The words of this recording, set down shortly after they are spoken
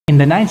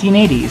the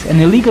 1980s, an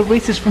illegal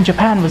racist from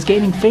Japan was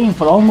gaining fame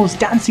for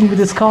almost dancing with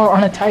his car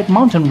on a tight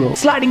mountain road,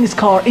 sliding his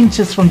car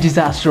inches from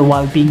disaster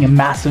while being a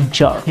massive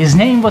jerk. His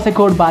name was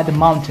echoed by the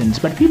mountains,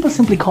 but people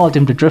simply called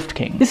him the Drift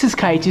King. This is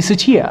Keiichi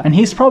Tsuchiya, and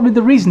he's probably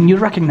the reason you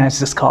recognize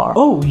this car.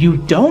 Oh, you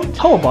don't?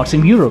 How about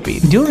some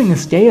Eurobeat? During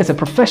his day as a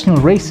professional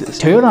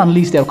racist, Toyota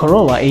unleashed their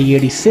Corolla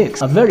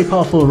AE86, a very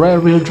powerful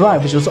rear-wheel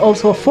drive which was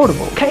also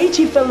affordable.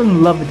 Keiichi fell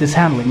in love with his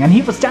handling, and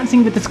he was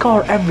dancing with his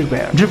car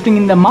everywhere. Drifting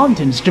in the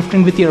mountains,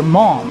 drifting with your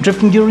mom,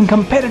 drifting during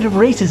competitive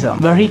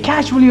racism, where he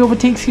casually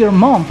overtakes your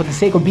mom for the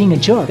sake of being a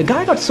jerk. The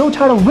guy got so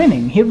tired of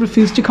winning, he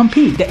refused to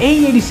compete. The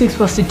AE86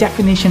 was the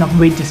definition of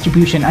weight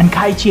distribution, and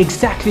Keiichi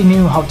exactly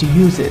knew how to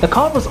use it. The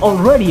car was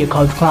already a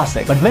cult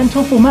classic, but when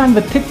Tofu Man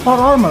with thick plot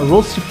armor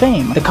rose to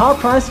fame, the car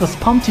price was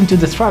pumped into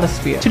the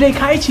stratosphere. Today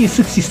Keiichi is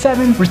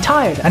 67,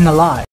 retired and alive.